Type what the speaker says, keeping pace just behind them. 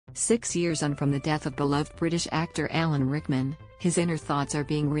6 years on from the death of beloved British actor Alan Rickman, his inner thoughts are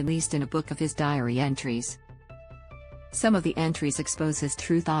being released in a book of his diary entries. Some of the entries expose his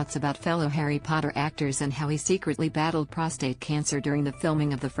true thoughts about fellow Harry Potter actors and how he secretly battled prostate cancer during the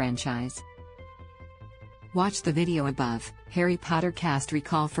filming of the franchise. Watch the video above. Harry Potter cast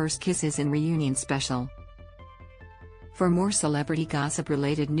recall first kisses in reunion special. For more celebrity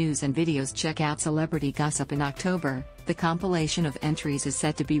gossip-related news and videos, check out Celebrity Gossip in October. The compilation of entries is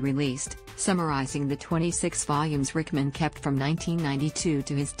set to be released, summarizing the 26 volumes Rickman kept from 1992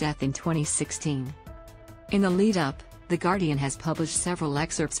 to his death in 2016. In the lead-up, The Guardian has published several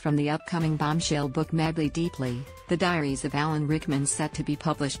excerpts from the upcoming bombshell book Madly Deeply, The Diaries of Alan Rickman, set to be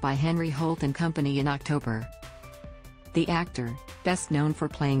published by Henry Holt & Company in October. The actor, best known for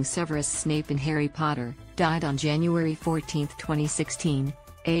playing Severus Snape in Harry Potter, died on January 14, 2016,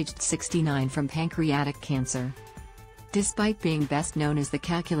 aged 69 from pancreatic cancer. Despite being best known as the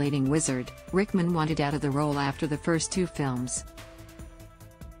calculating wizard, Rickman wanted out of the role after the first 2 films.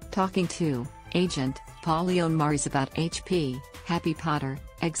 Talking to agent Paul Leon Mars about HP, Happy Potter,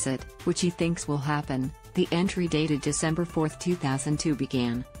 exit, which he thinks will happen, the entry dated December 4, 2002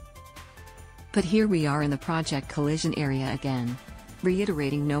 began. But here we are in the Project Collision area again.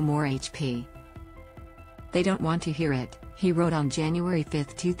 Reiterating no more HP. They don't want to hear it, he wrote on January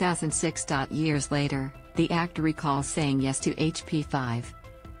 5, 2006. Years later, the actor recalls saying yes to HP5.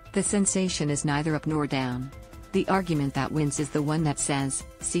 The sensation is neither up nor down. The argument that wins is the one that says,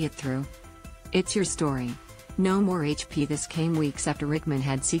 see it through. It's your story. No more HP. This came weeks after Rickman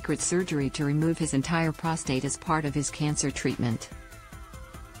had secret surgery to remove his entire prostate as part of his cancer treatment.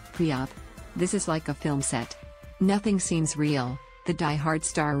 Pre-op. This is like a film set. Nothing seems real, the die-hard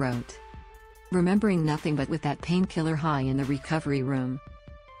star wrote. Remembering nothing but with that painkiller high in the recovery room.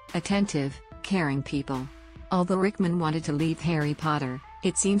 Attentive, caring people. Although Rickman wanted to leave Harry Potter,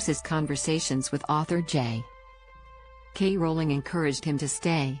 it seems his conversations with author J.K. Rowling encouraged him to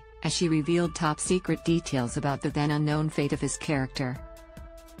stay, as she revealed top-secret details about the then-unknown fate of his character.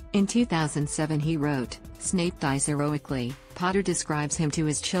 In 2007 he wrote, Snape dies heroically. Potter describes him to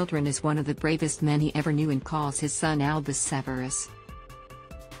his children as one of the bravest men he ever knew and calls his son Albus Severus.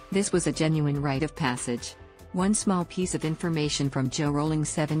 This was a genuine rite of passage. One small piece of information from Jo Rowling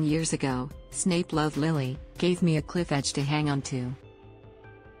 7 years ago, Snape loved Lily, gave me a cliff edge to hang on to.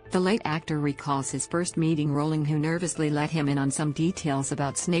 The late actor recalls his first meeting Rowling, who nervously let him in on some details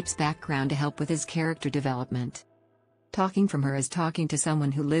about Snape's background to help with his character development. Talking from her is talking to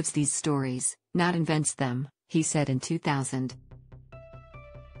someone who lives these stories, not invents them, he said in 2000.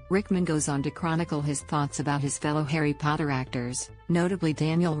 Rickman goes on to chronicle his thoughts about his fellow Harry Potter actors, notably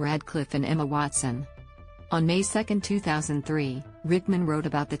Daniel Radcliffe and Emma Watson. On May 2, 2003, Rickman wrote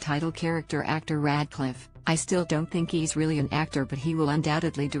about the title character actor Radcliffe, I still don't think he's really an actor, but he will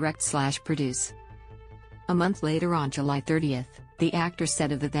undoubtedly direct/produce. A month later, on July 30, the actor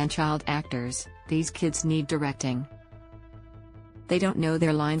said of the then-child actors, these kids need directing. They don't know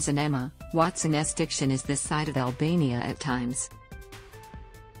their lines, and Emma Watson's diction is this side of Albania at times.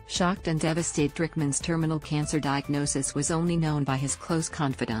 Shocked and devastated, Rickman's terminal cancer diagnosis was only known by his close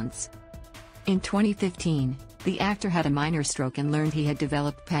confidants. In 2015, the actor had a minor stroke and learned he had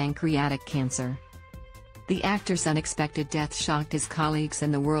developed pancreatic cancer. The actor's unexpected death shocked his colleagues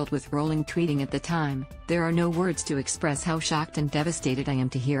and the world, with Rowling tweeting at the time, there are no words to express how shocked and devastated I am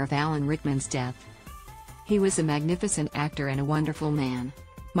to hear of Alan Rickman's death. He was a magnificent actor and a wonderful man.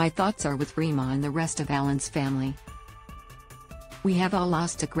 My thoughts are with Rima and the rest of Alan's family. We have all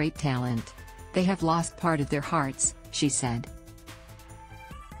lost a great talent. They have lost part of their hearts, she said.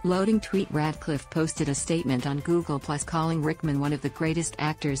 Loading tweet. Radcliffe posted a statement on Google+, calling Rickman one of the greatest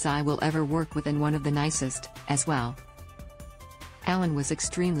actors I will ever work with and one of the nicest, as well. Alan was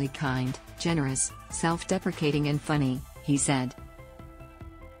extremely kind, generous, self-deprecating and funny, he said.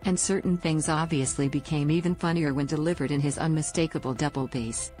 And certain things obviously became even funnier when delivered in his unmistakable double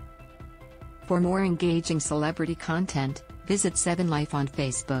bass. For more engaging celebrity content, visit 7life on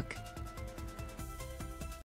Facebook.